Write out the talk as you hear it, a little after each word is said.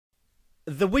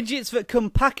The widgets that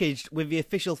come packaged with the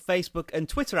official Facebook and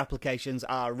Twitter applications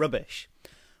are rubbish.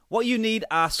 What you need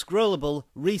are scrollable,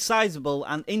 resizable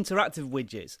and interactive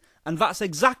widgets, and that's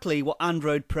exactly what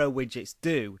Android Pro widgets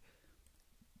do.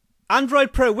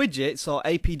 Android Pro widgets, or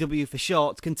APW for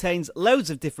short, contains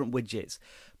loads of different widgets,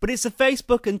 but it's the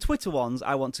Facebook and Twitter ones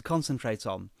I want to concentrate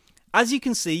on. As you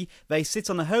can see, they sit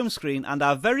on the home screen and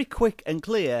are very quick and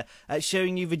clear at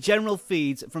showing you the general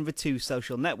feeds from the two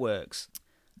social networks.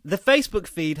 The Facebook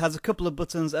feed has a couple of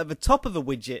buttons at the top of the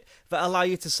widget that allow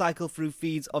you to cycle through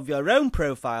feeds of your own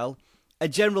profile, a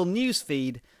general news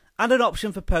feed, and an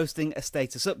option for posting a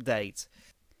status update.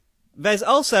 There's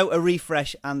also a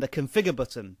refresh and a configure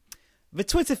button. The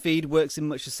Twitter feed works in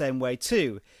much the same way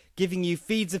too, giving you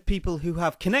feeds of people who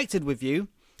have connected with you,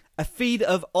 a feed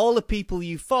of all the people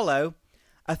you follow,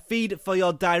 a feed for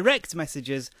your direct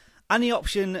messages, and the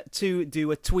option to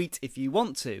do a tweet if you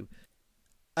want to.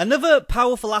 Another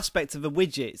powerful aspect of the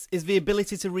widgets is the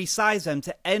ability to resize them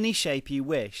to any shape you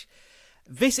wish.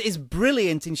 This is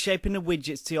brilliant in shaping the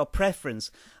widgets to your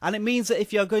preference, and it means that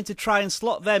if you're going to try and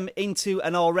slot them into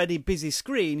an already busy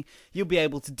screen, you'll be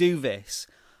able to do this.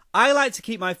 I like to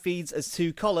keep my feeds as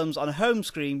two columns on a home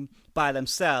screen by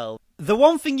themselves. The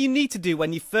one thing you need to do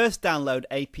when you first download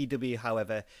APW,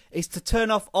 however, is to turn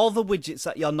off all the widgets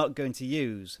that you're not going to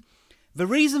use. The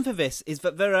reason for this is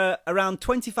that there are around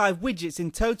 25 widgets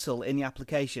in total in the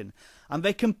application, and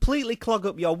they completely clog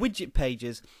up your widget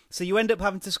pages, so you end up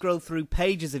having to scroll through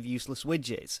pages of useless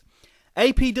widgets.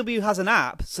 APW has an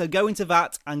app, so go into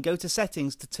that and go to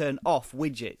settings to turn off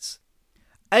widgets.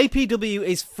 APW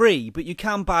is free, but you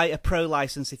can buy a pro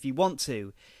license if you want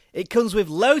to. It comes with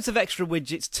loads of extra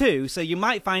widgets too, so you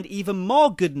might find even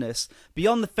more goodness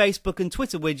beyond the Facebook and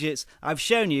Twitter widgets I've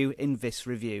shown you in this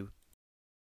review.